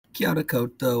Kia ora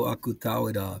koutou, aku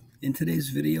tauira. In today's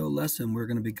video lesson, we're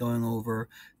going to be going over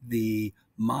the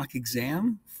mock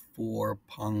exam for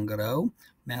Pangaro,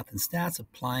 Math and Stats,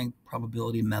 Applying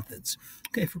Probability Methods.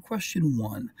 Okay, for question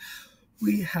 1,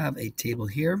 we have a table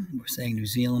here. We're saying New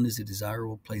Zealand is a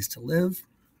desirable place to live.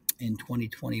 In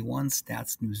 2021,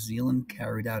 Stats New Zealand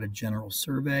carried out a general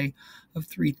survey of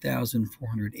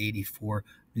 3,484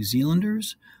 New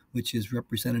Zealanders, which is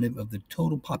representative of the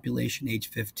total population age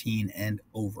 15 and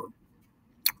over.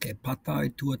 Okay,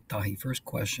 patai tuatahi. First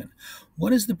question.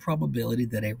 What is the probability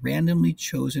that a randomly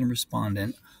chosen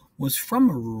respondent was from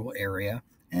a rural area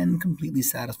and completely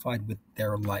satisfied with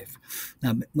their life?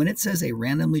 Now, when it says a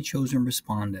randomly chosen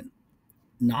respondent,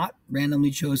 not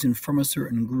randomly chosen from a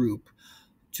certain group,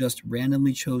 just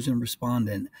randomly chosen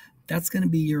respondent, that's going to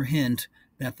be your hint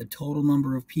that the total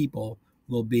number of people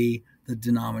will be the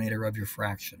denominator of your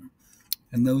fraction.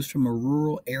 And those from a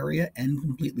rural area and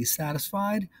completely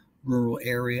satisfied, rural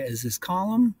area is this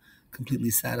column, completely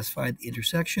satisfied the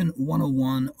intersection,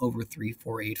 101 over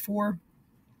 3484,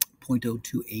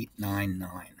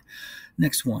 0.02899.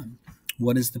 Next one.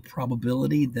 What is the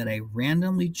probability that a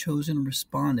randomly chosen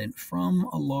respondent from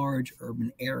a large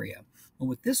urban area? Well,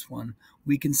 with this one,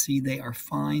 we can see they are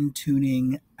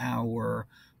fine-tuning our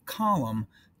column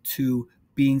to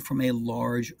being from a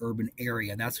large urban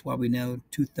area. That's why we know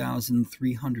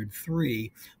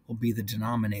 2,303 will be the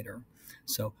denominator.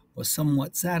 So was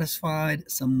somewhat satisfied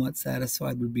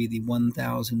would be the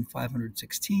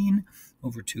 1,516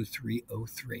 over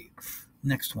 2,303.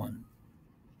 Next one.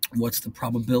 What's the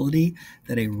probability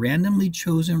that a randomly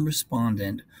chosen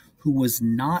respondent who was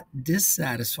not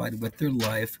dissatisfied with their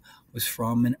life was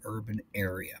from an urban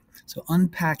area? So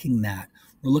unpacking that,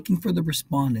 we're looking for the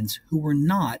respondents who were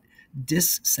not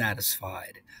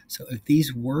dissatisfied. So if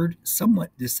these were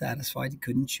somewhat dissatisfied, you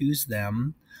couldn't choose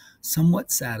them,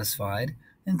 somewhat satisfied,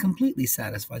 and completely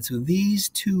satisfied. So these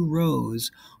two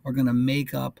rows are going to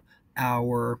make up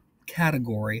our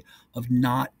category of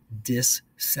not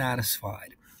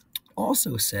dissatisfied.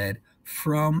 Also said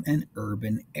from an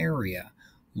urban area,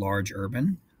 large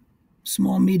urban,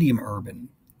 small, medium urban.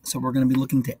 So we're going to be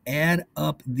looking to add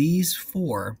up these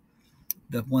four,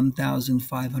 the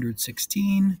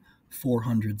 1,516,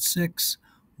 406,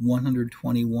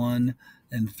 121,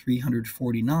 and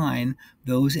 349.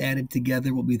 Those added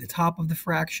together will be the top of the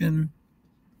fraction,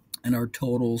 and our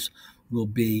totals will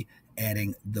be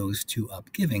adding those two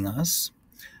up, giving us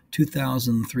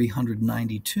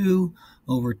 2,392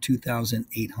 over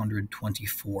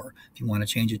 2,824. If you want to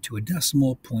change it to a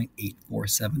decimal,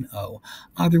 0.8470.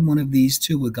 Either one of these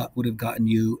two would have gotten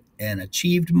you an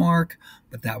achieved mark,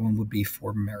 but that one would be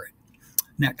for merit.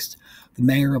 Next, the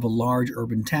mayor of a large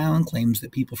urban town claims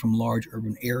that people from large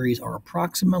urban areas are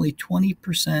approximately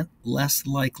 20% less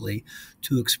likely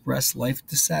to express life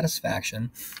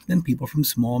dissatisfaction than people from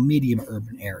small, medium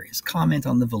urban areas. Comment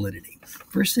on the validity.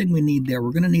 First thing we need there, we're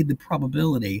going to need the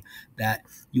probability that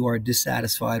you are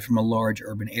dissatisfied from a large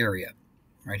urban area,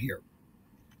 right here.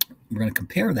 We're going to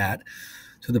compare that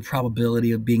to the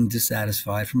probability of being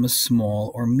dissatisfied from a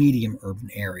small or medium urban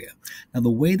area. Now, the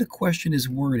way the question is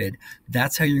worded,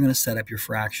 that's how you're going to set up your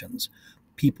fractions.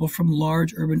 People from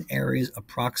large urban areas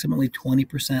approximately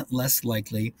 20% less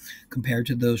likely compared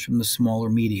to those from the small or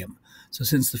medium. So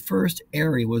since the first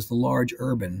area was the large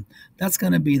urban, that's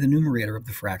going to be the numerator of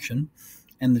the fraction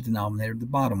and the denominator of the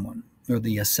bottom one, or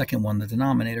the second one, the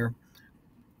denominator,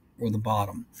 or the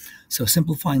bottom. So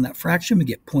simplifying that fraction, we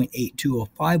get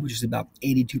 0.8205, which is about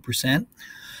 82%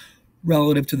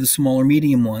 relative to the smaller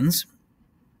medium ones,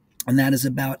 and that is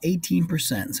about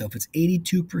 18%. So if it's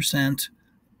 82%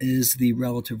 is the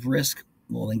relative risk,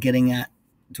 well, then getting at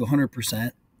to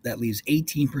 100%, that leaves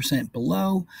 18%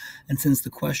 below. And since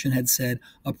the question had said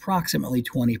approximately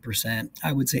 20%,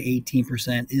 I would say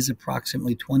 18% is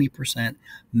approximately 20%.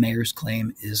 Mayor's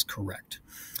claim is correct.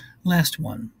 Last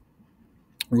one.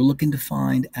 We're looking to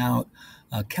find out,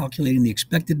 calculating the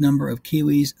expected number of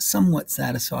Kiwis somewhat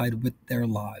satisfied with their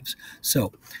lives.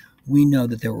 So we know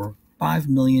that there were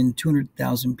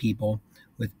 5,200,000 people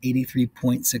with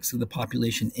 83.6% of the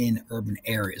population in urban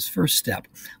areas. First step,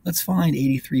 let's find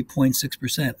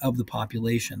 83.6% of the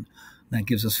population. That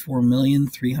gives us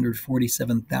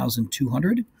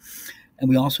 4,347,200. And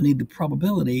we also need the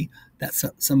probability that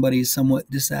somebody is somewhat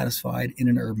dissatisfied in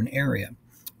an urban area.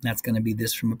 That's going to be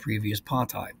this from a previous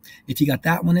patai. If you got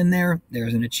that one in there,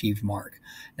 there's an achieved mark.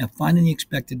 Now, finding the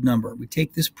expected number, we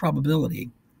take this probability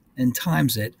and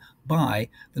times it by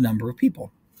the number of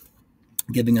people,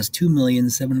 giving us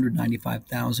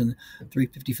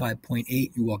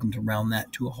 2,795,355.8. You're welcome to round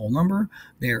that to a whole number.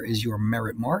 There is your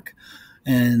merit mark.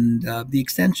 And the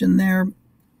extension there,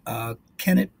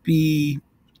 can it be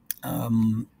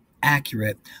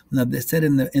accurate? Now, they said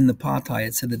in the Patai,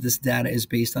 it said that this data is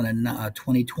based on a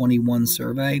 2021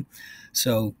 survey.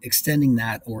 So extending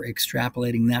that or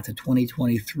extrapolating that to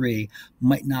 2023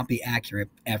 might not be accurate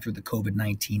after the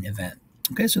COVID-19 event.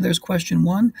 Okay, so there's question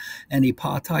one. Any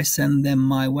Patai, send them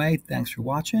my way. Thanks for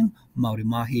watching. Mauri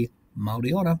mahi,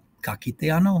 mauri ora. Ka kite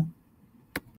ano.